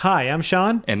Hi, I'm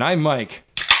Sean. And I'm Mike.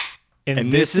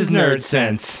 And this is Nerd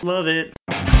Sense. Love it.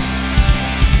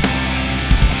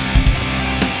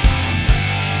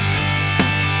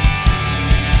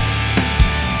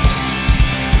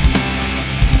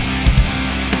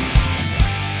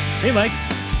 Hey, Mike.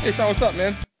 Hey, Sean, what's up,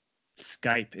 man?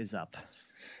 Skype is up.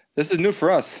 This is new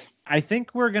for us. I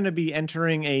think we're going to be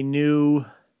entering a new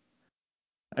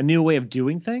way of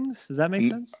doing things. Does that make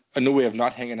sense? A new way of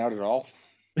not hanging out at all.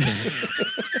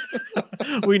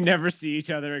 We never see each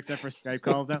other except for Skype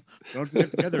calls now. Don't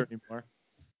get together anymore.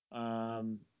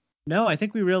 No, I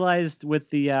think we realized with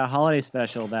the holiday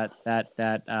special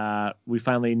that we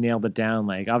finally nailed it down.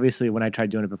 Like, obviously, when I tried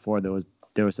doing it before, there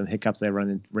were some hiccups I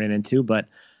ran into, but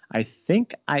I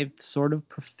think I've sort of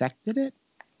perfected it.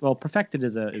 Well, perfected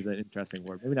is an interesting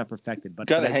word. Maybe not perfected, but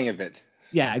got the hang of it.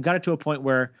 Yeah, I got it to a point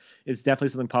where it's definitely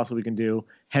something possible we can do.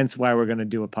 Hence, why we're going to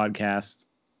do a podcast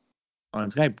on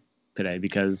Skype today,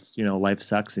 because life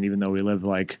sucks, and even though we live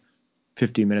like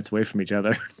 15 minutes away from each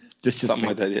other, something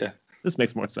like that. Yeah, this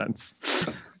makes more sense.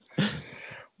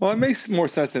 Well, it makes more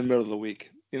sense in the middle of the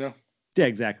week, Yeah,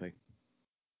 exactly.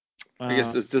 I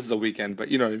guess this is the weekend, but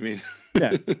you know what I mean.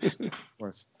 Yeah, of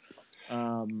course.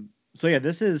 So yeah,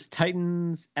 this is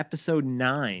Titans episode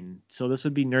 9. So this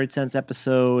would be Nerd Sense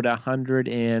episode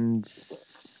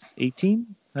 118,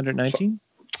 119?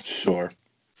 Sure.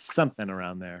 Something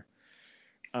around there.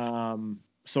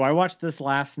 So I watched this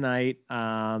last night,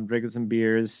 drinking some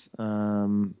beers.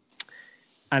 And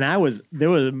there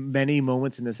were many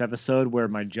moments in this episode where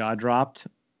my jaw dropped.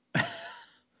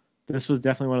 This was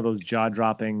definitely one of those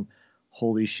jaw-dropping,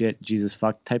 holy shit, Jesus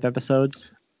fuck type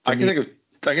episodes. I can think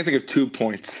of 2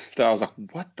 points that I was like,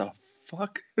 what the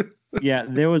fuck? Yeah,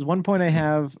 there was one point I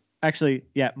have actually.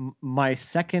 Yeah, my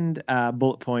second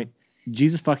bullet point,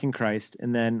 Jesus fucking Christ,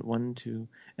 and then 1, 2,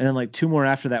 and then like 2 more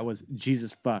after that was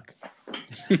Jesus fuck.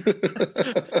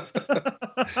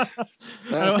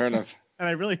 Fair enough. And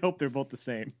I really hope they're both the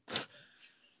same.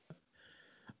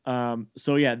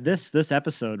 So yeah, this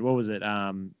episode, what was it?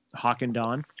 Hawk and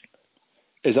Dawn.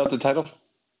 Is that the title?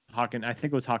 I think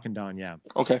it was Hawk and Dawn. Yeah.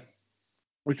 Okay.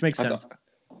 Which makes sense. That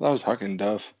was Hawk and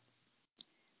Dove.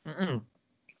 Mm-mm.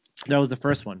 That was the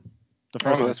first one.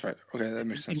 That's right. Okay, that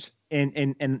makes sense. And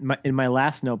in my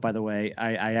last note, by the way,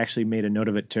 I actually made a note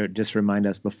of it to just remind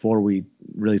us before we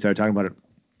really started talking about it.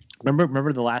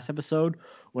 Remember the last episode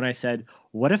when I said,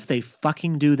 what if they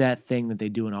fucking do that thing that they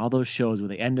do in all those shows where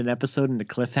they end an episode in a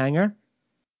cliffhanger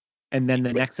and then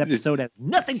the next episode has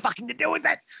nothing fucking to do with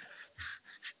it?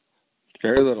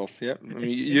 Very little. Yep. I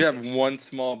mean, you have one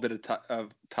small bit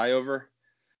of tie over,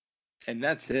 and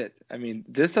that's it. I mean,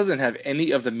 this doesn't have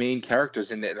any of the main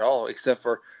characters in it at all, except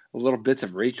for little bits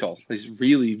of Rachel. There's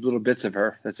really little bits of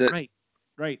her. That's it. Right.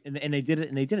 And they did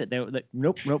it. They were like,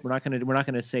 nope. We're not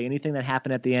gonna say anything that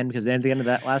happened at the end, because at the end of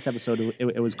that last episode,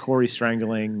 it was Corey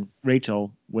strangling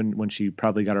Rachel when she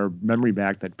probably got her memory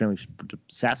back that apparently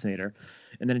assassinated her,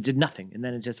 and then it did nothing, and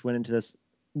then it just went into this.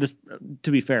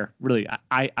 To be fair, really,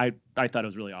 I thought it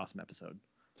was a really awesome episode.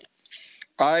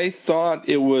 I thought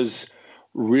it was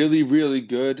really, really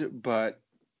good, but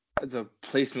the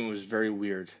placement was very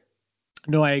weird.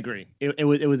 No, I agree. It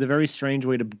was a very strange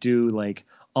way to do, like,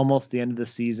 almost the end of the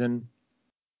season,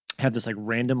 have this like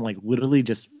random, like literally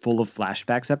just full of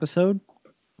flashbacks episode,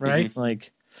 right? Mm-hmm.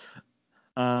 Like,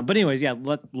 but anyways, yeah,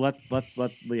 let's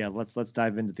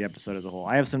dive into the episode as a whole.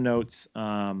 I have some notes.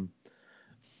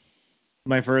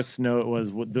 My first note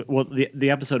was the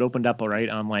episode opened up all right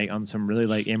on some really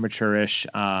like amateurish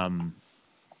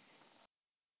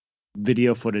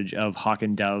video footage of Hawk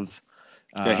and Dove,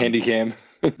 Handy cam.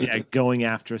 yeah, going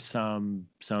after some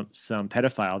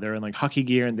pedophile. They were in like hockey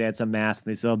gear and they had some masks.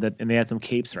 And they still that, and they had some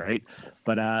capes, right?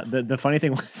 But the funny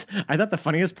thing was, I thought the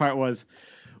funniest part was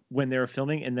when they were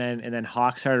filming, and then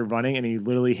Hawk started running, and he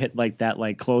literally hit like that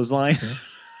like clothesline,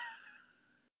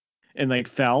 and like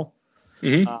fell.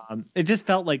 Mm-hmm. It just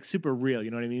felt like super real. You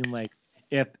know what I mean? Like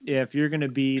if you're gonna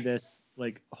be this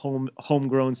like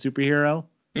homegrown superhero,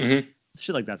 Mm-hmm.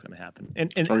 shit like that's gonna happen.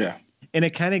 And Oh yeah. And it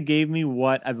kind of gave me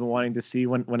what I've been wanting to see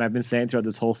when I've been saying throughout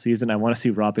this whole season. I want to see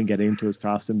Robin get into his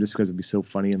costume just because it'd be so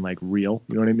funny and like real.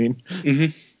 You know what I mean?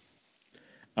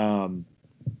 Mm-hmm.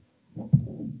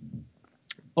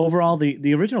 Overall,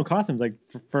 the original costumes, like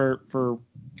for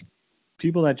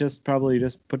people that just probably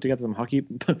just put together some hockey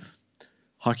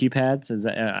pads. Is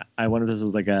I wonder if this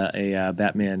is like a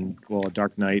Batman, well, a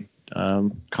Dark Knight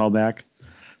callback.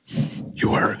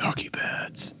 You're wearing hockey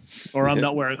pads, or I'm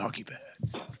not wearing hockey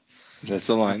pads. That's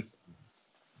the line.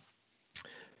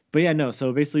 But yeah, no. So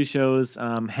it basically shows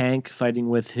Hank fighting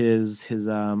with his is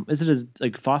it his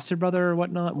like foster brother or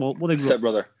whatnot? Well, they grew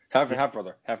Stepbrother. Half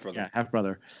brother. Yeah, half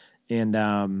brother. And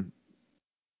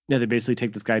yeah, they basically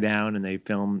take this guy down and they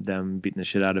film them beating the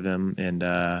shit out of him. And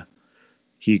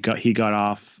he got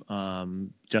off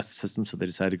justice system, so they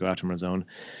decided to go after him on his own.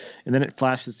 And then it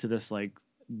flashes to this like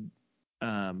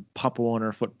Pop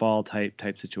Warner football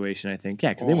type situation. I think,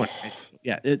 yeah, because they went to high school.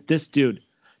 Yeah, this dude,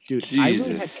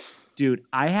 Jesus.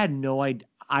 I had no idea.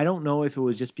 I don't know if it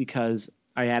was just because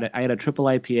I had a triple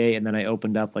IPA and then I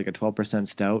opened up like a 12%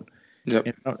 stout. Yep.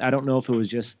 And I don't know if it was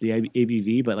just the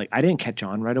ABV, but like I didn't catch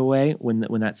on right away when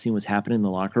that scene was happening in the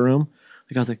locker room.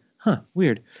 Like I was like, huh,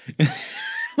 weird.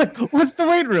 Like, what's the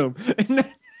weight room?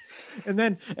 And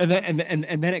then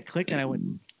it clicked and I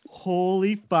went,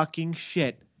 holy fucking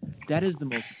shit. That is the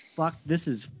most fucked. This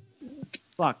is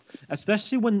fucked.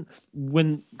 Especially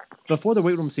when before the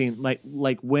weight room scene, like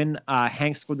when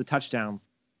Hank scored the touchdown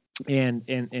and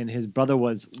his brother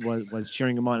was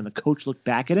cheering him on and the coach looked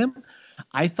back at him.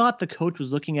 I thought the coach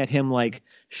was looking at him like,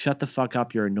 shut the fuck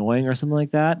up, you're annoying or something like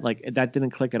that. Like that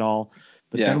didn't click at all.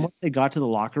 But then once they got to the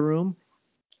locker room,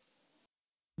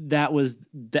 that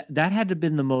had to have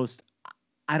been the most,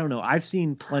 I don't know. I've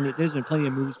seen plenty. There's been plenty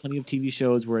of movies, plenty of TV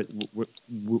shows where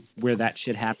that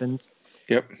shit happens.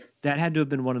 Yep. That had to have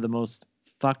been one of the most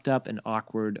fucked up and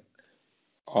awkward.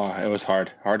 Oh, it was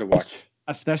hard to watch.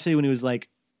 Especially when he was like,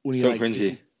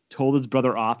 cringy. Told his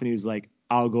brother off, and he was like,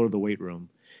 "I'll go to the weight room,"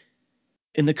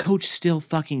 and the coach still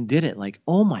fucking did it. Like,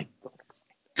 oh my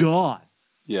god.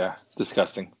 Yeah,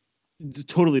 disgusting.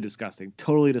 Totally disgusting.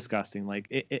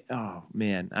 Like oh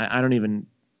man, I don't even.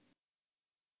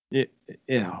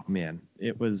 Oh man,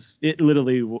 it was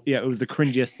literally, yeah, it was the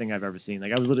cringiest thing I've ever seen.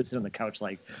 Like I was literally sitting on the couch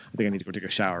like, I think I need to go take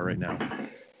a shower right now.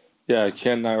 Yeah,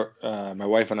 Ken and I, my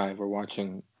wife and I were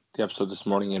watching the episode this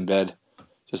morning in bed.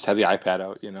 Just had the iPad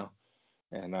out,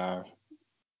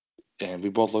 and we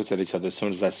both looked at each other as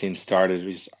soon as that scene started.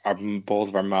 Both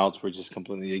of our mouths were just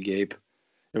completely agape.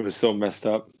 It was so messed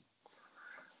up.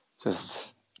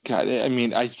 Just God, I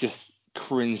mean, I just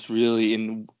cringed really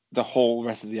in the whole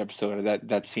rest of the episode.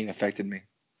 That scene affected me.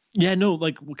 Yeah, no,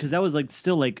 like because that was like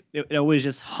still like it always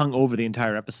just hung over the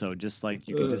entire episode, just like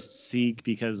you could just see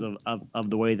because of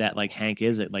the way that like Hank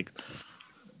is. It like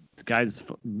the guy's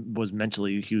was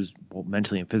mentally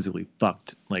mentally and physically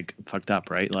fucked up,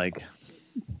 right? Like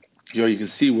You can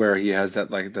see where he has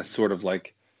that sort of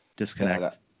like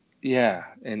disconnect. Yeah,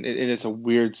 and it's a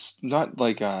weird, not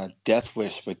like a death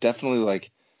wish, but definitely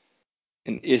like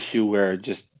an issue where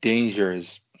just danger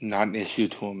is not an issue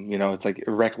to him. It's like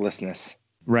recklessness.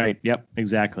 Right. Yep.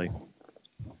 Exactly.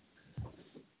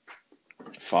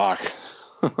 Fuck.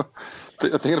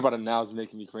 Thinking about it now is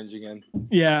making me cringe again.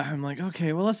 Yeah, I'm like,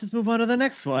 okay, well, let's just move on to the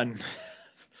next one.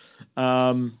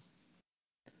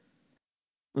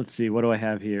 Let's see, what do I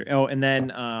have here? Oh, and then,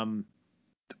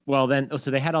 so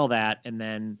they had all that, and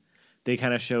then they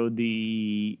kind of showed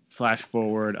the flash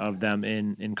forward of them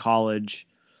in college,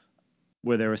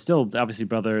 where they were still obviously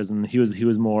brothers, and he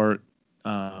was more,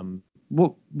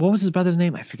 what was his brother's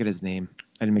name? I forget his name.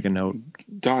 I didn't make a note.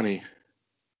 Donnie,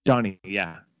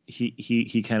 yeah.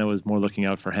 He kind of was more looking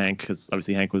out for Hank because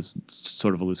obviously Hank was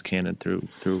sort of a loose cannon through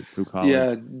college.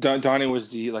 Yeah, Donnie was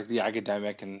the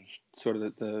academic and sort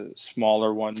of the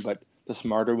smaller one, but the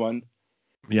smarter one.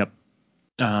 Yep.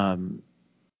 And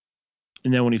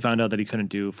then when he found out that he couldn't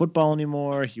do football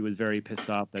anymore, he was very pissed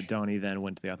off that Donnie then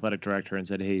went to the athletic director and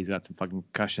said, "Hey, he's got some fucking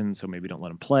concussions, so maybe don't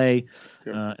let him play."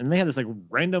 Yep. And they had this like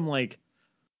random like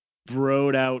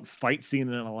broed out fight scene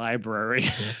in a library.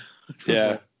 Yeah.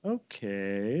 Like,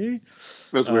 okay.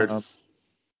 That's weird.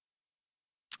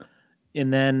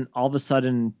 And then all of a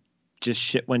sudden, just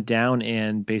shit went down,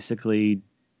 and basically,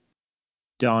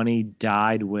 Donnie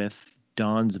died with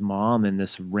Don's mom in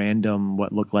this random,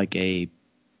 what looked like a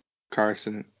car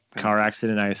accident.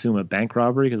 I assume a bank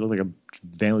robbery, because it looked like a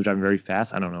van was driving very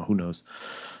fast. I don't know. Who knows?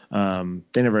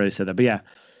 They never really said that. But yeah.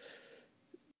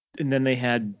 And then they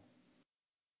had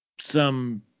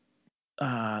and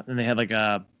they had like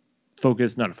not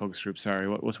a focus group. Sorry.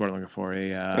 What's the word I'm looking for?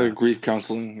 Grief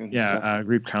counseling. And stuff.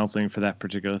 Grief counseling for that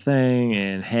particular thing.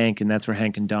 And that's where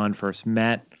Hank and Don first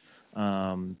met.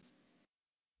 The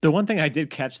one thing I did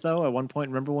catch though, at one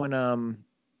point, remember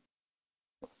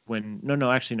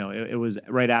it was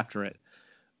right after it.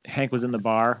 Hank was in the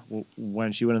bar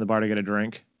when she went in the bar to get a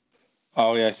drink.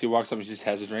 Oh yeah, she walks up and she just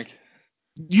has a drink.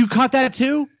 You caught that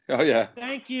too? Oh yeah.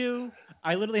 Thank you.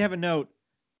 I literally have a note.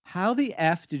 How the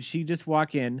F did she just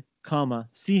walk in,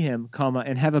 see him,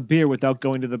 and have a beer without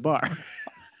going to the bar?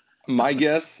 My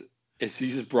guess is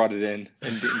she just brought it in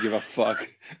and didn't give a fuck.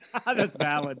 That's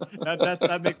valid.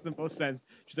 That makes the most sense.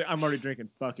 She's like, I'm already drinking.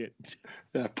 Fuck it.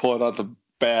 Yeah, pull it out the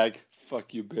bag.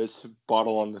 Fuck you, bitch.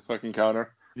 Bottle on the fucking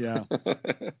counter. Yeah.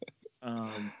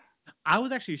 Um, I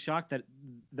was actually shocked that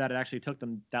it actually took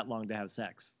them that long to have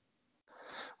sex.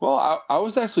 Well, I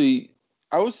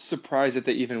was surprised that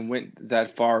they even went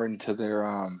that far into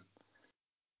their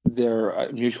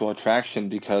mutual attraction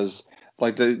because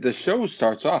like the show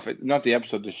starts off, not the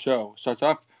episode, the show starts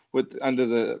off with under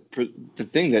the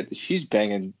thing that she's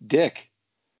banging Dick.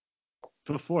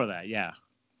 Before that, yeah.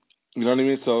 You know what I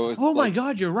mean? So Oh it's my like,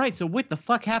 God, you're right. So what the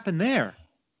fuck happened there?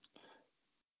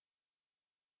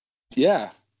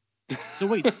 yeah. So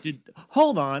wait,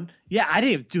 hold on. Yeah, I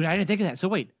didn't think of that. So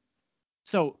wait.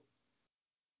 So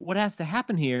what has to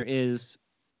happen here is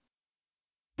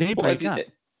they Well, break up.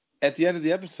 at the end of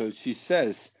the episode, she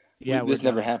says, Yeah, we're "This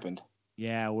never done. happened."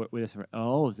 Yeah, we're this.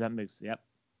 Oh, that makes yep.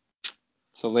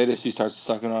 So later, she starts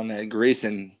sucking on that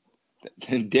Grayson,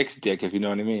 Dick's dick, if you know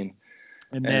what I mean.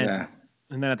 And And then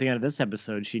and then at the end of this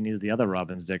episode, she needs the other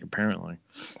Robin's dick apparently.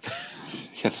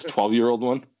 yeah, the 12-year-old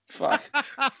one. Fuck.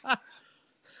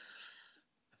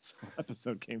 This whole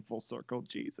episode came full circle.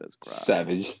 Jesus Christ.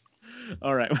 Savage.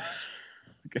 All right.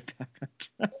 Get back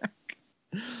on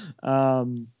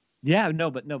track. Yeah,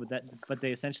 but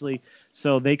they essentially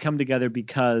so they come together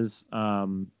because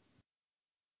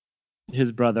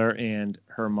his brother and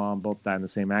her mom both died in the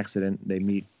same accident. They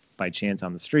meet by chance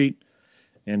on the street,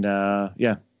 and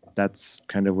yeah, that's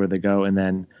kind of where they go. And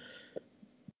then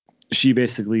she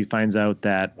basically finds out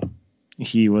that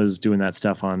he was doing that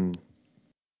stuff on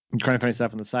trying to find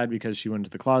stuff on the side because she went to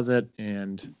the closet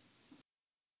and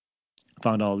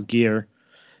found all his gear,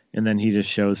 and then he just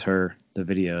shows her the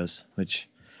videos, which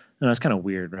you know, it's kind of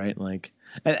weird, right? Like,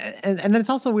 and then it's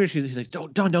also weird. He's like,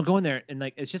 don't go in there, and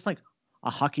like it's just like a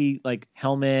hockey like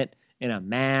helmet and a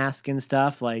mask and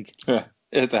stuff. Like, Yeah,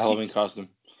 it's a she, Halloween costume.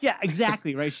 yeah,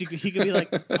 exactly, right? He could be like,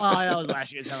 oh, that was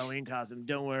last year's Halloween costume.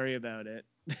 Don't worry about it.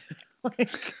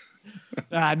 Like,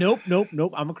 nope.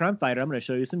 I'm a crime fighter. I'm going to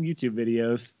show you some YouTube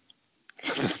videos.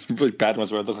 Really bad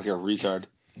ones where I look like a retard.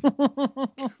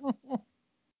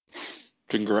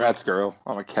 Congrats, girl.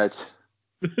 I'm a catch.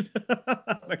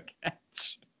 I'm a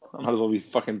catch. I might as well be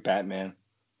fucking Batman.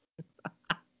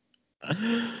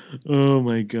 Oh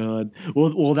my god.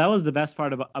 Well, that was the best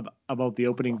part about the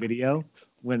opening video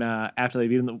when after they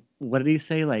beat him. What did he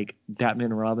say? Like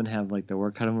Batman and Robin have like their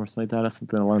work cut of them or something like that, or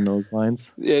something along those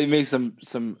lines. Yeah, it makes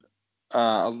some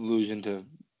allusion to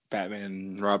Batman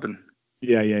and Robin.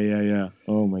 Yeah.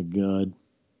 Oh my god.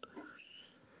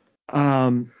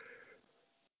 Um,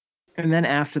 and then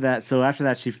after that,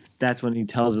 that's when he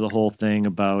tells her the whole thing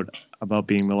about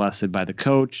being molested by the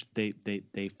coach. They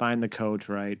find the coach,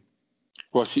 right?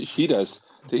 Well, she does.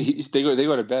 They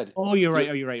go to bed. Oh, you're right. He,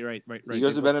 Oh, you're right. he They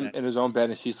goes to go to bed bed. in his own bed,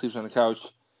 and she sleeps on the couch,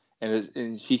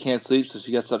 and she can't sleep, so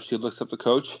she gets up. She looks up the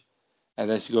coach, and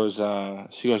then she goes to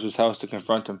his house to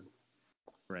confront him.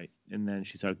 Right. And then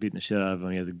she starts beating the shit out of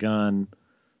him. He has a gun.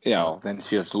 You know, then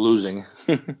she starts losing.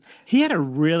 He had a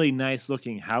really nice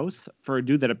looking house for a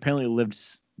dude that apparently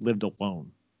lived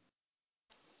alone.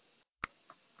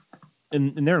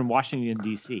 And they're in Washington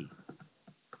D.C.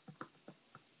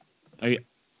 Are you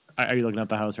are you looking at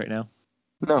the house right now?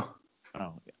 No.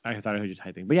 Oh, I thought I heard you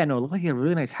typing. But yeah, no, it looked like he had a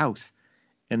really nice house.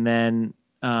 And then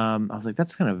I was like,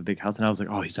 that's kind of a big house. And I was like,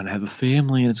 oh, he's gonna have a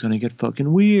family and it's gonna get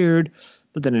fucking weird.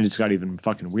 But then it just got even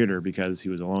fucking weirder because he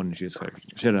was alone and she just like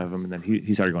shit out of him. And then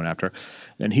he started going after her.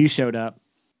 Then he showed up,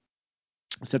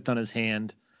 sipped on his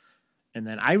hand, and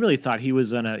then I really thought he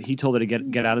was gonna. He told her to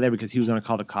get out of there because he was gonna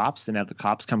call the cops and have the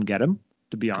cops come get him.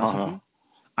 To be honest with Uh-huh. you,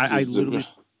 I Just literally,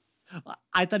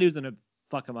 I thought he was gonna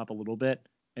fuck him up a little bit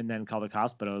and then call the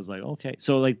cops. But I was like, okay.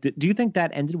 So like, do you think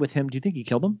that ended with him? Do you think he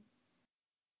killed him?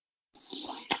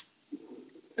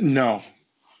 no.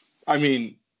 I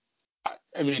mean,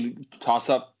 toss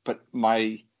up, but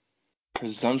my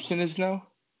presumption is no.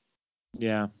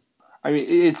 Yeah, I mean,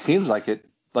 it seems like it.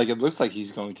 Like it looks like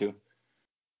he's going to,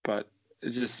 but it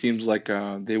just seems like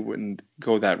they wouldn't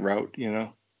go that route, you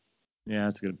know? yeah,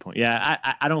 that's a good point. Yeah,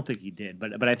 I don't think he did,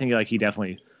 but I think like he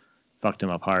definitely fucked him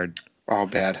up hard. Oh,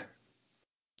 bad,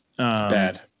 Um,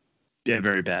 bad. yeah,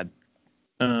 very bad.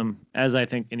 As I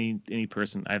think any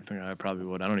person, I think I probably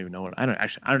would. I don't even know what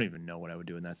I would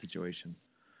do in that situation.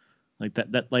 Like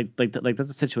that's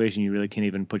a situation you really can't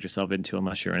even put yourself into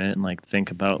unless you're in it and like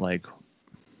think about like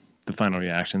the final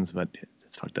reactions. But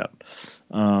it's fucked up.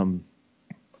 Um,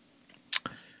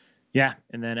 yeah,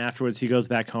 and then afterwards he goes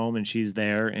back home and she's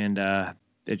there, and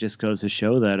it just goes to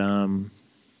show that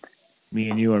me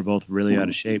and you are both really out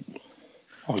of shape.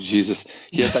 Oh Jesus,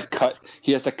 he has that cut.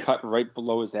 He has that cut right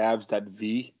below his abs. That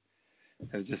V.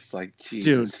 It's just like Dude,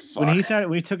 Jesus when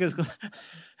fuck. he took his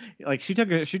like she took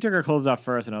her clothes off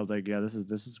first, and I was like, yeah, this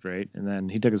is great. And then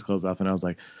he took his clothes off, and I was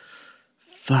like,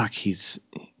 fuck,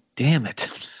 damn it.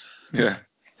 Yeah.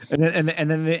 And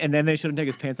then they showed him take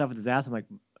his pants off with his ass. I'm like,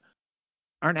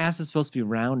 aren't asses supposed to be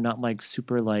round, not like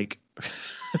super like?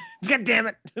 God damn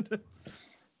it!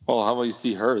 Well, how about you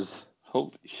see hers?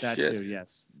 Holy That shit! too,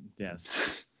 yes.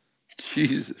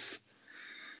 Jesus.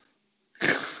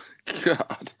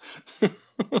 God.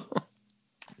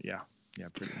 Yeah,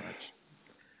 pretty much.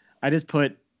 I just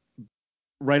put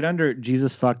right under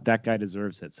Jesus fuck that guy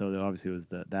deserves it. So obviously it was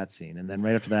that scene, and then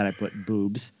right after that I put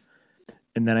boobs,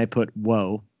 and then I put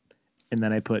whoa, and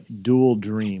then I put dual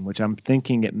dream, which I'm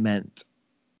thinking it meant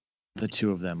the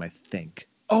two of them. I think.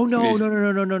 Oh no!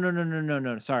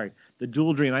 Sorry, the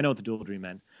dual dream. I know what the dual dream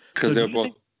meant. Because So they were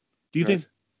both. do you think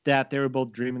that they were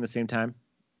both dreaming the same time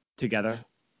together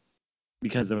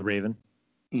because of Raven?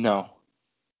 No.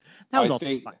 That was also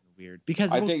fucking weird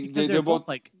because they're both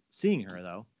like seeing her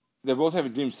though. They're both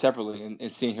having dreams separately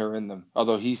and seeing her in them.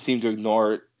 Although he seemed to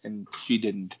ignore it and she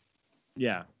didn't.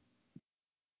 Yeah.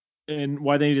 And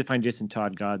why they need to find Jason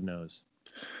Todd, God knows.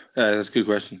 That's a good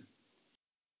question.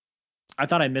 I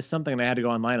thought I missed something and I had to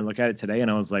go online and look at it today and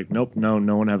I was like, nope, no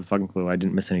one has a fucking clue. I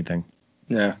didn't miss anything.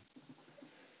 Yeah.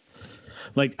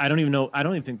 Like, I don't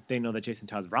even think they know that Jason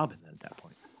Todd's Robin at that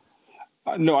point.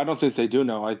 No, I don't think they do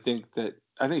know. I think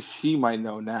she might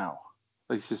know now.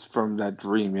 Like, just from that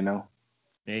dream, you know?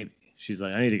 Maybe. She's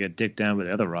like, I need to get dick down with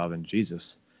the other Robin.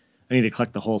 Jesus. I need to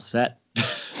collect the whole set.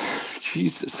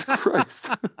 Jesus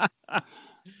Christ.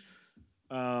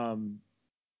 I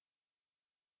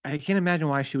can't imagine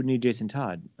why she would need Jason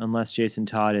Todd unless Jason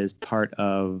Todd is part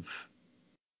of.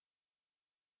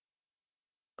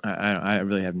 I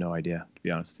really have no idea, to be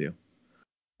honest with you.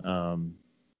 We're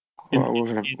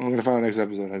gonna find out next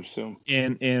episode, I assume.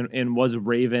 And was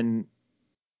Raven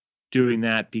doing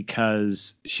that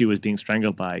because she was being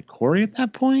strangled by Corey at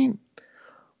that point,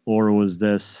 or was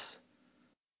this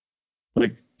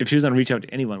like if she was gonna reach out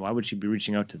to anyone, why would she be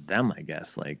reaching out to them? I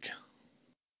guess I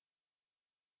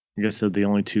guess they're the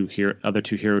only other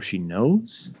two heroes she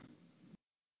knows.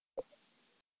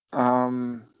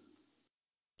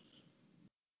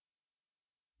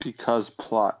 Because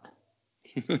plot.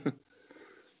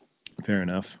 Fair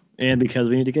enough. And because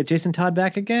we need to get Jason Todd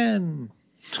back again.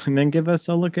 And then give us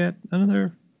a look at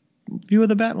another view of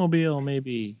the Batmobile,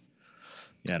 maybe.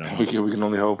 Yeah, I don't know. We can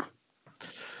only hope.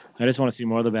 I just want to see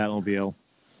more of the Batmobile.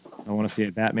 I want to see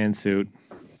a Batman suit.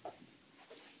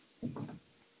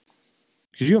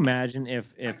 Could you imagine if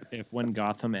when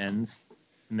Gotham ends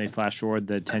and they flash forward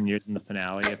the 10 years in the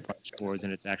finale, it flash forwards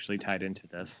and it's actually tied into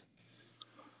this?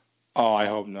 Oh, I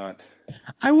hope not.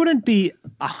 I wouldn't be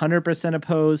 100%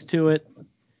 opposed to it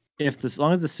as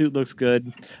long as the suit looks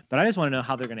good. But I just want to know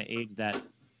how they're going to age the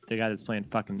guy that's playing the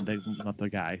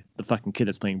fucking kid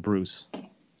that's playing Bruce.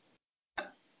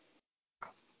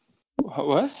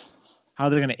 What? How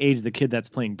they're going to age the kid that's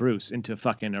playing Bruce into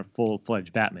fucking a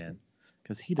full-fledged Batman.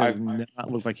 Because he does not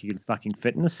look like he can fucking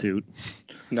fit in the suit.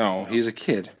 No, he's a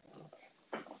kid.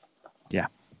 Yeah.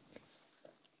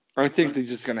 I think they're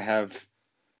just going to have...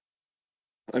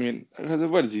 I mean,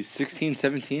 what is he, 16,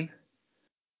 17?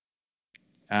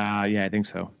 Yeah, I think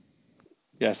so.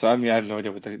 Yeah, so I mean, I have no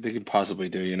idea what they could possibly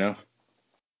do, you know?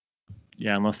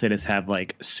 Yeah, unless they just have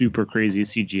like super crazy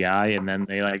CGI and then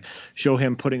they like show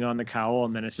him putting on the cowl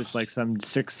and then it's just like some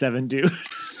 6'7" dude.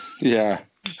 Yeah.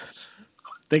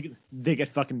 They get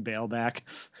fucking Bale back.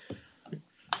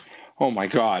 Oh my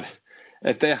god.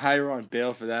 If they hire on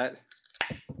Bale for that.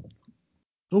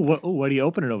 What are you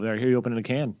opening over there? I hear you opening a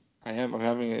can. I'm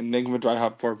having an Enigma Dry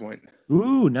Hop 4-point.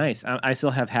 Ooh, nice. I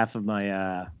still have half of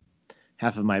my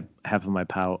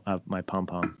pom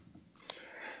pom.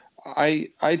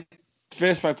 I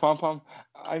finished my pom pom.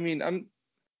 I mean,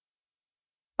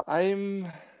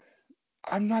 I'm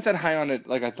not that high on it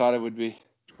like I thought it would be.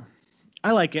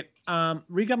 I like it.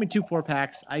 Reed got me 2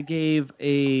 4-packs. I gave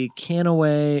a can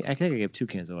away. I think I gave 2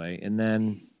 cans away, and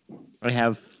then I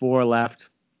have 4 left.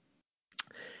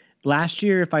 Last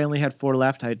year, if I only had 4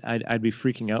 left, I'd be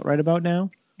freaking out right about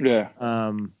now. Yeah.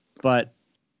 But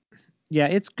yeah,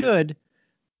 it's good.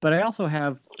 But I also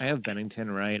have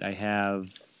Bennington, right? I have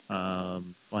I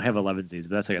have 11 Z's,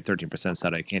 but that's like a 13%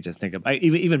 set. I can't just think of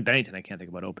even Bennington. I can't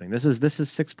think about opening. This is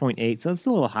 6.8, so it's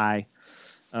a little high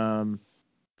for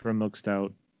a milk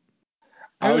stout.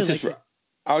 I would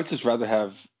just rather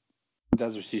have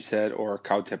That's What She Said or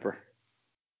Cow Tipper.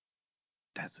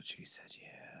 That's What She Said. Yeah.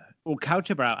 Well, Cow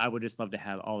Tipper, I would just love to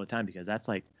have all the time because that's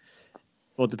like,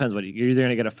 well, it depends. You're either going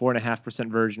to get a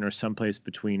 4.5% version or someplace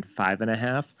between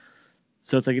 5.5.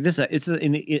 So it's like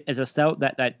as a stout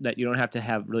that you don't have to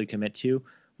have really commit to.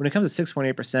 When it comes to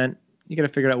 6.8%, you got to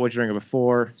figure out what you're drinking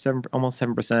before almost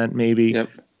 7% maybe. Yep.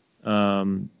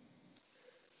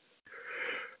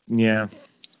 Yeah.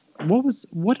 What was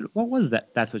that?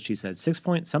 That's what she said. 6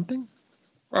 point something.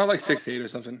 Or like 6'8" or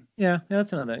something. Yeah,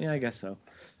 that's another. Yeah, I guess so.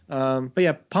 But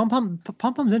yeah, Pom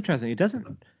Pom's interesting. It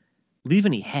doesn't leave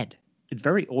any head. It's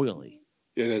very oily.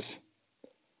 It is.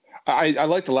 I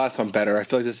like the last one better. I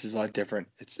feel like this is a lot different.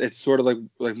 It's sort of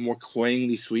like more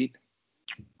cloyingly sweet.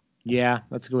 Yeah,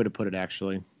 that's a good way to put it,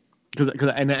 actually. Because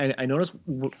I notice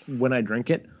when I drink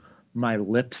it, my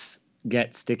lips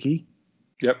get sticky.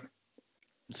 Yep.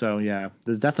 So yeah,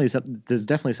 there's definitely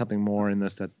something more in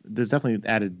this, that there's definitely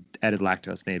added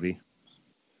lactose maybe.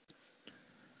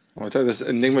 I'll tell you this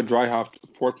Enigma dry hopped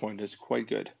 4 point is quite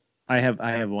good. I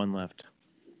have one left.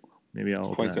 Maybe I'll It's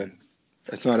open quite that good. next.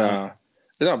 It's not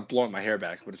it's not blowing my hair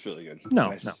back, but it's really good. It's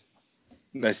No, no,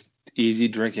 nice, easy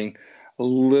drinking. A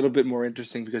little bit more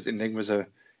interesting because Enigma's a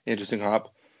interesting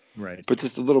hop, right. but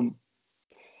just a little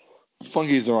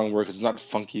funky is the wrong word. 'Cause it's not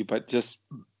funky, but just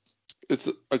it's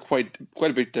a quite a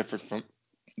bit different from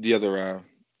the other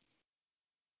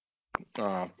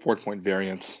 4 point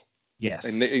variants. Yes,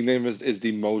 Enigma is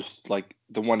the most like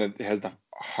the one that has the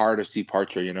hardest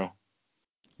departure. You know.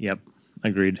 yep,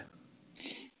 agreed.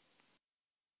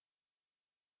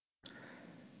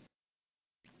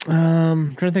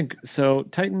 Trying to think. So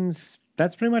Titans.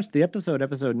 That's pretty much the episode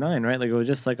 9, right? Like it was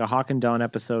just like a Hawk and Dawn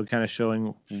episode, kind of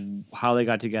showing how they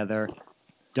got together.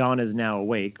 Dawn is now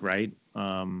awake, right?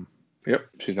 Yep,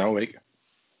 she's now awake.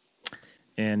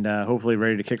 And hopefully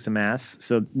ready to kick some ass.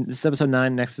 So this is episode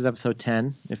 9. Next is episode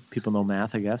 10. If people know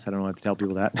math, I guess I don't have to tell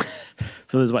people that.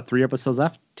 So there's what, 3 episodes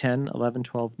left? 10, 11,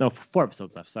 12. No, 4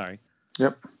 episodes left. Sorry.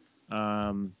 Yep.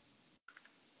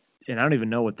 And I don't even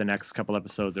know what the next couple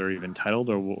episodes are even titled,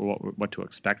 or what to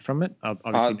expect from it.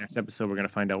 Obviously, next episode we're going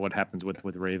to find out what happens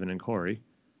with Raven and Corey.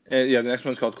 Yeah, the next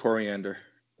one's called Coriander.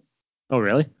 Oh,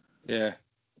 really? Yeah.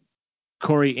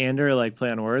 Coriander, like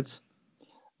play on words?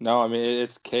 No, I mean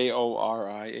it's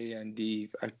Koriand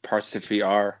apostrophe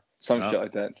R, some shit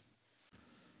like that.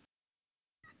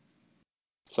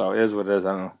 So it is what it is.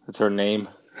 I don't know. It's her name,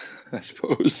 I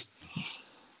suppose.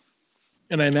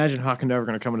 And I imagine Hawk and Dove are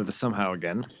going to come into this somehow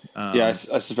again. Yeah, I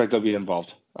suspect they'll be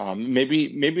involved.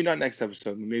 Maybe not next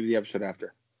episode, but maybe the episode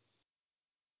after.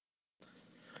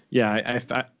 Yeah,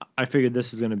 I figured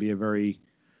this is going to be a very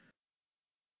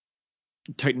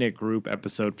tight knit group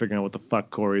episode, figuring out what the fuck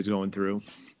Corey's going through.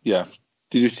 Yeah.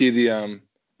 Did you see the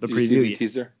The Did you see preview? the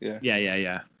teaser?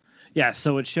 Yeah. Yeah.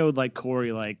 So it showed like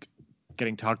Corey like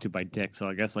getting talked to by Dick. So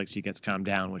I guess like she gets calmed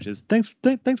down, which is thanks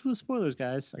for the spoilers,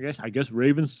 guys. I guess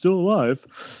Raven's still alive.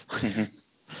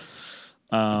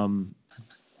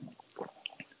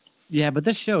 Yeah, but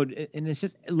this showed, and it's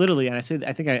just literally, and I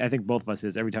think both of us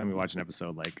is every time we watch an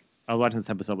episode. Like I was watching this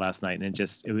episode last night, and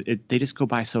they just go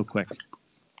by so quick.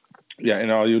 Yeah,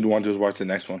 and all you'd want to do is watch the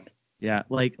next one. Yeah,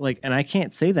 and I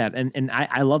can't say that, and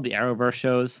I love the Arrowverse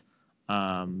shows,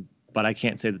 but I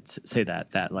can't say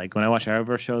that like when I watch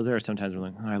Arrowverse shows, there are sometimes I'm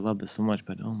like, oh, I love this so much,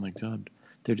 but oh my god,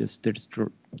 they're just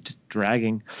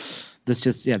dragging. This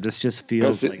just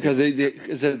feels like because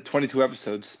it's 22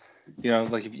 episodes. You know,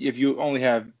 like if you only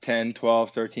have 10, 12,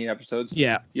 13 episodes,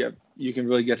 yeah, you can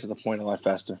really get to the point a lot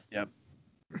faster. yep.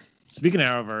 Speaking of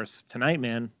Arrowverse, tonight,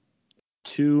 man,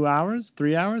 2 hours,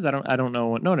 3 hours, I don't know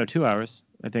what. No, 2 hours.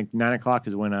 I think 9 o'clock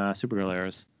is when Supergirl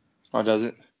airs. Oh, does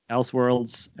it?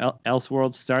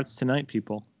 Elseworlds starts tonight,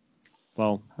 people.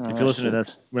 Well, if you listen to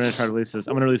this, we're gonna try to release this.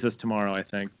 I'm gonna release this tomorrow, I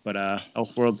think. But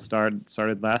Elseworlds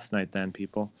started last night. Then,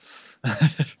 people.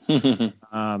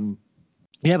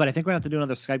 Yeah, but I think we're gonna have to do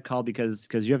another Skype call because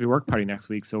you have your work party next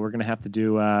week, so we're gonna have to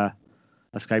do a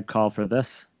Skype call for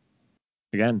this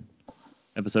again,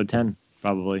 episode 10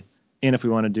 probably. And if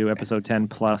we want to do episode 10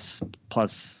 plus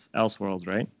Elseworlds,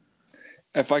 right?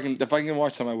 If I can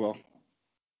watch them, I will.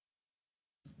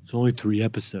 It's only 3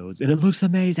 episodes, and it looks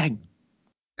amazing.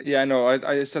 Yeah, I know. I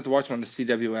just have to watch them on the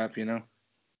CW app, you know.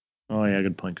 Oh yeah,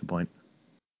 good point.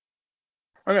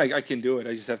 I mean, I can do it.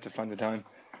 I just have to find the time.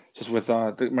 Just with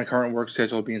my current work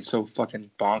schedule being so fucking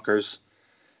bonkers,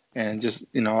 and just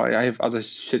I have other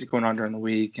shit going on during the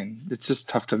week, and it's just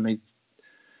tough to make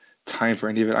time for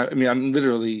any of it. I mean, I'm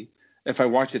literally, if I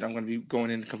watch it, I'm going to be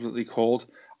going in completely cold.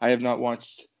 I have not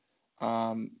watched.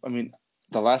 I mean,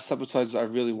 the last episodes I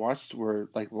really watched were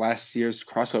like last year's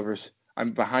crossovers.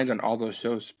 I'm behind on all those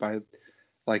shows by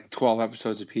like 12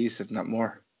 episodes apiece, if not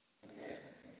more.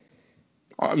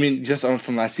 I mean, just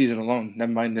from last season alone.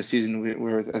 Never mind this season.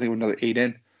 We're I think we're another 8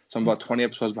 in, so I'm about 20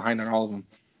 episodes behind on all of them.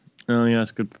 Oh yeah, that's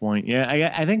a good point. Yeah,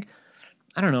 I think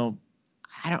I don't know.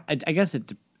 I guess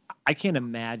I can't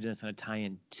imagine it's going to tie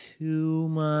in too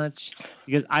much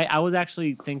because I was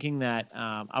actually thinking that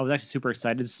I was actually super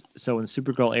excited. So when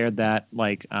Supergirl aired that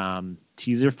like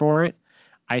teaser for it,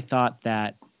 I thought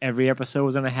that every episode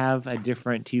was going to have a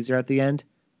different teaser at the end,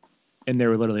 and they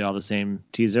were literally all the same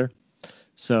teaser.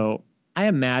 So I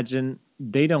imagine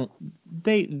they don't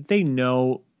they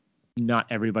know not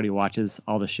everybody watches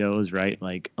all the shows, right?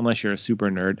 Like unless you're a super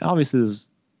nerd. Obviously, this is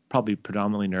probably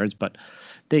predominantly nerds, but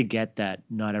they get that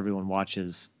not everyone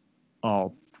watches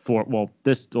all four.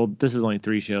 This is only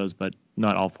 3 shows, but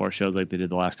not all 4 shows like they did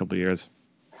the last couple of years.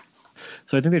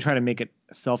 So I think they try to make it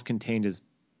self-contained as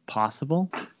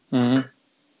possible.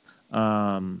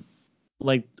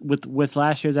 Like with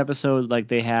last year's episode, like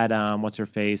they had what's her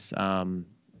face,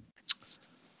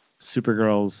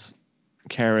 Supergirl's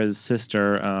Kara's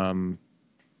sister.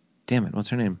 Damn it, what's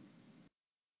her name?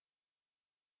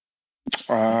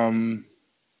 I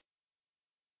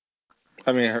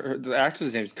mean, the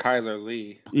actress' name is Kyler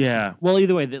Lee. Yeah. Well,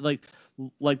 either way,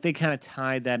 like they kind of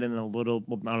tied that in a little,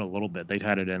 well, not a little bit. They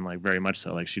tied it in like very much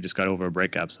so. Like she just got over a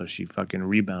breakup, so she fucking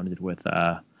rebounded with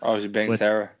she banged with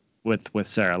Sarah. with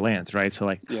Sarah Lance, right? So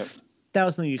like, yep. That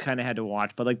was something you kind of had to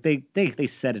watch, but like they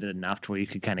said it enough to where you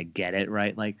could kind of get it,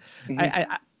 right? Like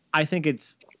I think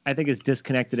it's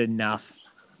disconnected enough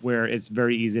where it's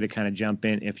very easy to kind of jump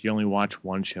in if you only watch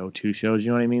 1 show, 2 shows.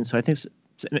 You know what I mean? So I think,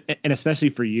 and especially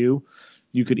for you,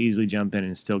 you could easily jump in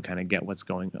and still kind of get what's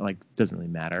going. Like, it doesn't really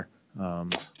matter.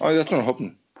 That's what I'm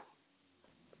hoping.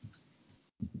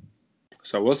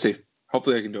 So we'll see.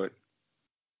 Hopefully, I can do it.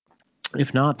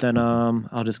 If not, then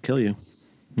I'll just kill you.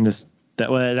 And just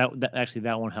that actually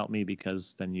that won't help me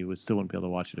because then you would still wouldn't be able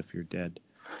to watch it if you're dead.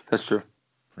 That's true.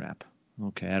 Crap.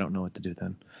 Okay, I don't know what to do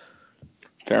then.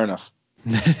 Fair enough.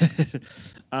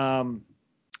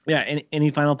 Yeah. Any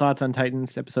final thoughts on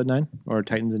Titans episode 9 or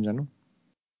Titans in general?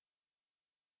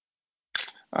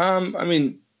 I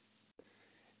mean,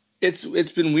 it's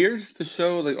been weird to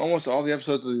show like almost all the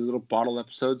episodes are these little bottle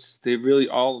episodes. They really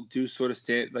all do sort of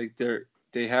stand like they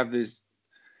have things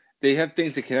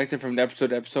that connect them from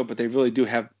episode to episode, but they really do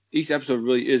have each episode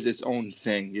really is its own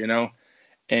thing, you know.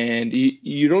 And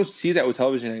you don't see that with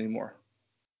television anymore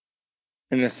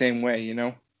in the same way, you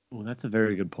know. Oh, that's a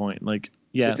very good point. Like,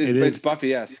 yeah, It's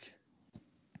Buffy-esque.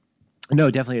 No,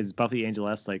 definitely it's Buffy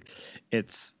Angel-esque. Like,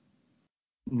 it's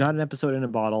not an episode in a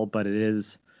bottle, but it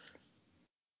is.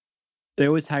 They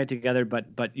always tie it together, but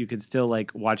you could still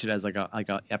like watch it as like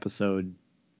a episode.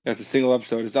 It's a single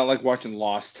episode. It's not like watching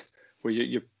Lost, where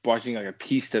you're watching like a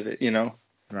piece of it, you know.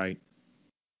 Right.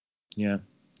 Yeah,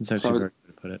 that's actually very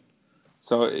good to put it.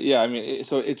 So yeah, I mean,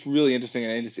 so it's really interesting,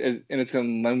 and it's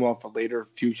going to lend well for later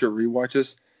future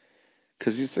rewatches.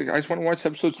 Because he's like, I just want to watch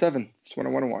episode 7. That's what I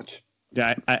want to watch.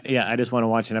 Yeah, I just want to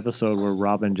watch an episode where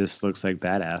Robin just looks like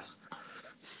badass.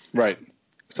 Right.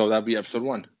 So that'll be episode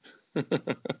 1.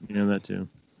 That too.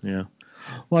 Yeah.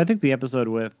 Well, I think the episode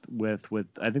with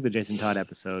I think the Jason Todd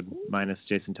episode minus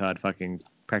Jason Todd fucking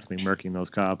practically murking those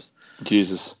cops.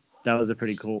 Jesus. That was a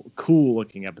pretty cool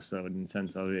looking episode in the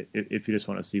sense of it, if you just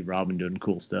want to see Robin doing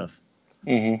cool stuff.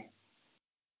 Mm-hmm.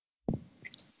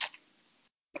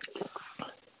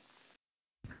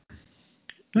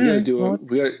 We got to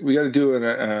do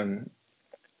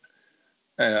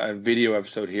a video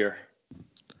episode here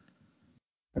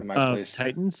at my place.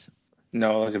 Titans?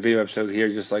 No, like a video episode here,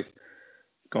 just like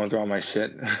going through all my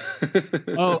shit.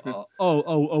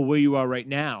 oh, where you are right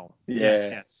now.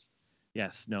 Yeah.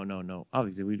 Yes. No.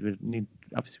 Obviously, we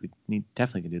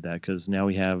definitely can do that because now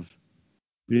we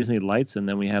just need lights and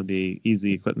then we have the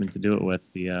easy equipment to do it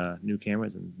with the new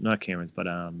cameras and not cameras, but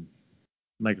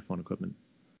microphone equipment.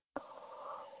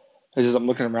 I'm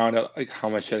looking around at like how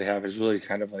much shit I have. It's really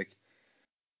kind of like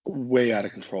way out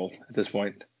of control at this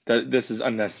point. This is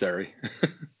unnecessary.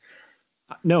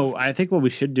 No, I think what we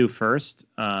should do first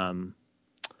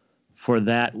for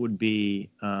that would be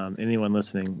anyone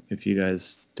listening. If you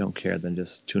guys don't care, then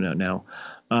just tune out now.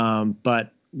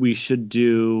 But we should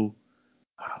do.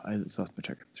 I lost my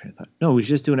train of thought. No, we should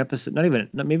just do an episode.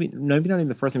 Maybe not even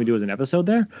the first thing we do is an episode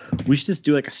there. We should just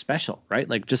do like a special, right?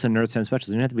 Like just a Nerd Sense special.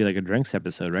 It doesn't have to be like a drinks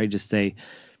episode, right? Just say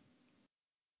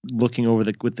looking over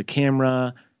with the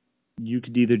camera. You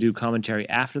could either do commentary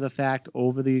after the fact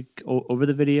over the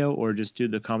video, or just do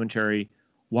the commentary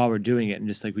while we're doing it, and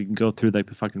just like we can go through like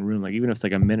the fucking room, like even if it's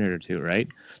like a minute or two, right?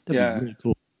 That'd be really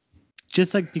cool.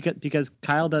 Just like because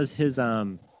Kyle does his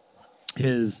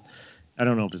I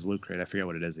don't know if it's Loot Crate. I forget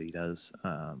what it is that he does.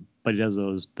 But he does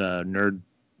the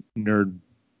nerd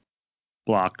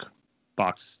block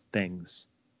box things.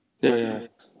 Yeah.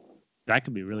 That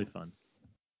could be really fun.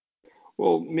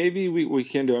 Well, maybe we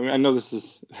can do. I mean, I know this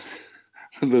is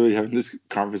literally having this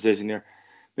conversation here.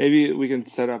 Maybe we can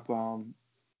set up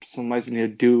some lights in here,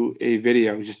 do a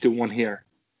video, just do one here,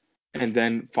 and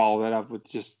then follow that up with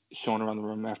just showing around the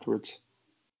room afterwards.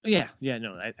 Yeah,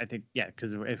 no, I think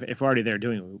because if we're already there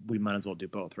doing it, we might as well do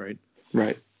both, right?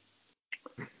 Right.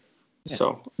 Yeah.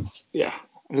 So, yeah.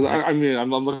 'Cause I mean,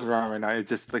 I'm looking around right now. It's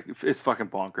just like it's fucking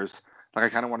bonkers. Like I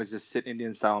kind of want to just sit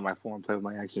Indian style on my floor and play with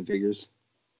my action figures.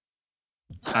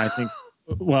 I think.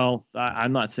 Well,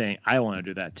 I'm not saying I want to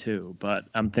do that too, but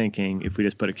I'm thinking if we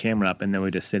just put a camera up and then we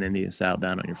just sit Indian style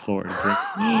down on your floor and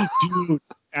drink. Dude,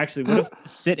 actually, what if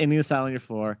sit Indian style on your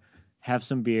floor, have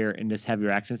some beer, and just have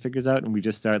your action figures out, and we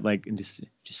just start like and just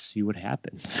see what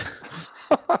happens.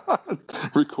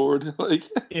 Record like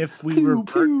If we pew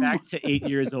revert pew. back to 8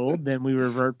 years old, then we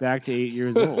revert back to 8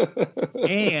 years old.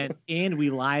 And we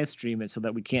live stream it so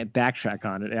that we can't backtrack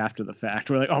on it after the fact.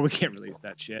 We're like, oh, we can't release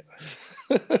that shit.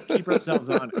 Keep ourselves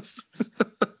honest.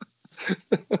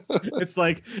 It's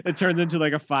like it turns into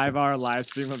like a 5-hour live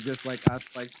stream of just like us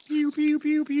like pew pew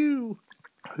pew pew.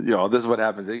 Yo, this is what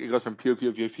happens. It goes from pew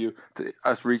pew pew pew to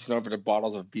us reaching over to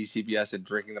bottles of BCBS and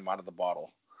drinking them out of the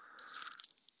bottle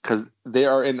because they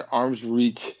are in arm's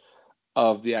reach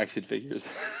of the action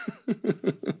figures.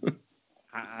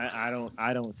 I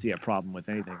don't see a problem with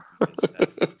anything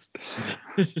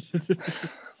you just said.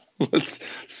 Let's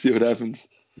see what happens.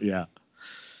 Yeah.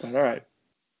 But all right.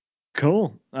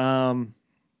 Cool.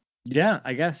 Yeah,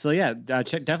 I guess so. Yeah,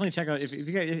 definitely check out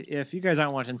if you guys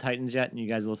aren't watching Titans yet and you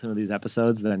guys listen to these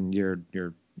episodes, then you're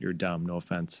dumb. No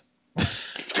offense.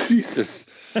 Jesus.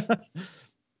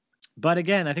 But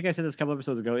again, I think I said this a couple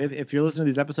episodes ago. If you're listening to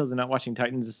these episodes and not watching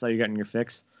Titans, this is how you're getting your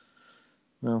fix.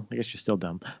 Well, I guess you're still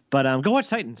dumb. But go watch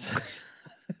Titans.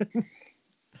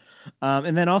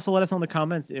 And then also let us know in the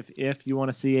comments if you want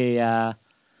to see a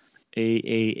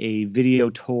video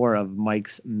tour of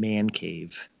Mike's man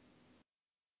cave.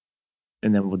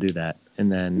 And then we'll do that.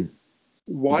 And then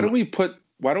why don't we put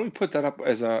that up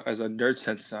as a nerd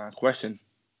sense question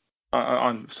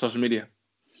on social media?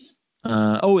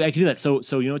 I can do that. So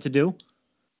you know what to do?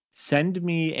 Send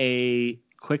me a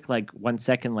quick 1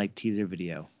 second teaser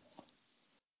video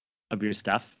of your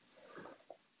stuff.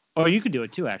 Or you could do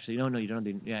it too, actually. No, you don't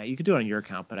have you could do it on your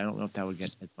account, but I don't know if that would get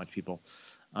as much people.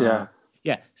 Yeah.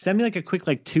 Yeah. Send me a quick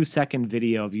 2-second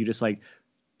video of you just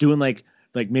doing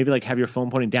maybe have your phone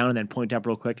pointing down and then point up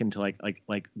real quick into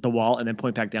like the wall and then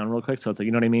point back down real quick. So it's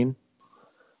you know what I mean?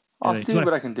 I'll see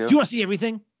what I can do. Do you want to see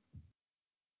everything?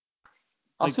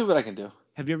 I'll see what I can do.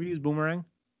 Have you ever used Boomerang?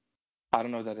 I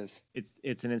don't know what that is.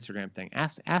 It's an Instagram thing.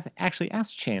 Ask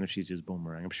Chan if she's used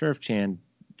Boomerang. I'm sure if Chan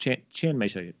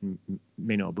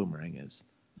may know what Boomerang is.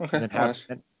 Okay.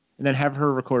 And then have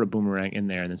her record a Boomerang in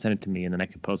there and then send it to me and then I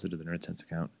can post it to the NerdSense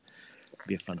account. It'd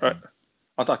be a fun thing. Right.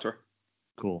 I'll talk to her.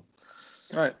 Cool.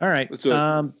 All right. Let's do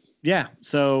it. Yeah.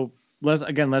 So let us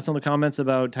know in the comments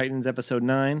about Titans episode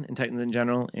 9 and Titans in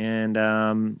general, and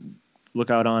look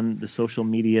out on the social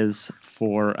medias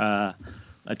for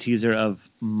a teaser of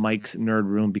Mike's Nerd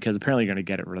Room, because apparently you're going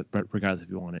to get it regardless if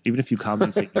you want it. Even if you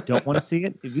comment and say you don't want to see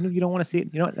it, even if you don't want to see it,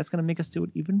 you know what? That's going to make us do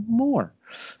it even more.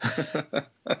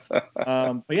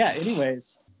 But yeah,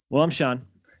 anyways. Well, I'm Sean.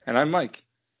 And I'm Mike.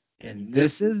 And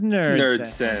this is Nerd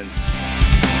Sense.